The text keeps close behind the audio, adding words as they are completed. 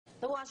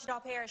The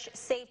Ouachita Parish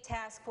Safe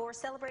Task Force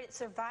celebrated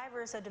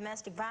survivors of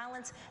domestic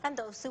violence and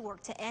those who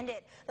work to end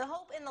it. The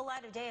Hope in the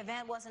Light of Day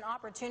event was an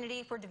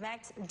opportunity for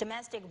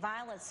domestic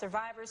violence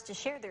survivors to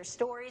share their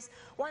stories.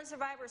 One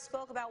survivor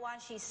spoke about why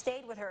she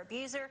stayed with her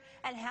abuser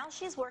and how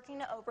she's working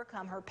to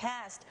overcome her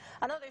past.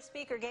 Another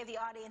speaker gave the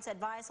audience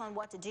advice on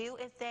what to do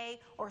if they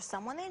or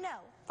someone they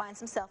know finds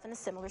himself in a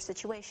similar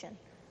situation.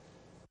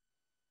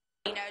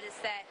 You notice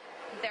that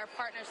their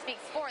partner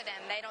speaks for them.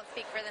 They don't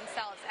speak for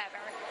themselves ever.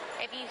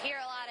 If you hear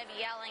a lot of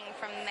yelling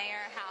from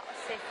their house,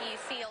 if you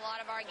see a lot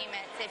of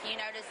arguments, if you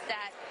notice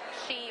that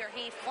she or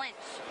he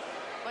flinch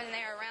when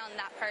they're around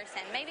that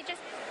person, maybe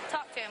just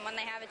talk to them when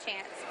they have a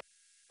chance.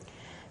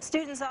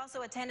 Students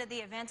also attended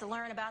the event to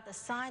learn about the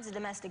signs of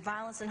domestic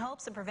violence in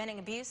hopes of preventing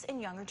abuse in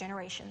younger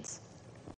generations.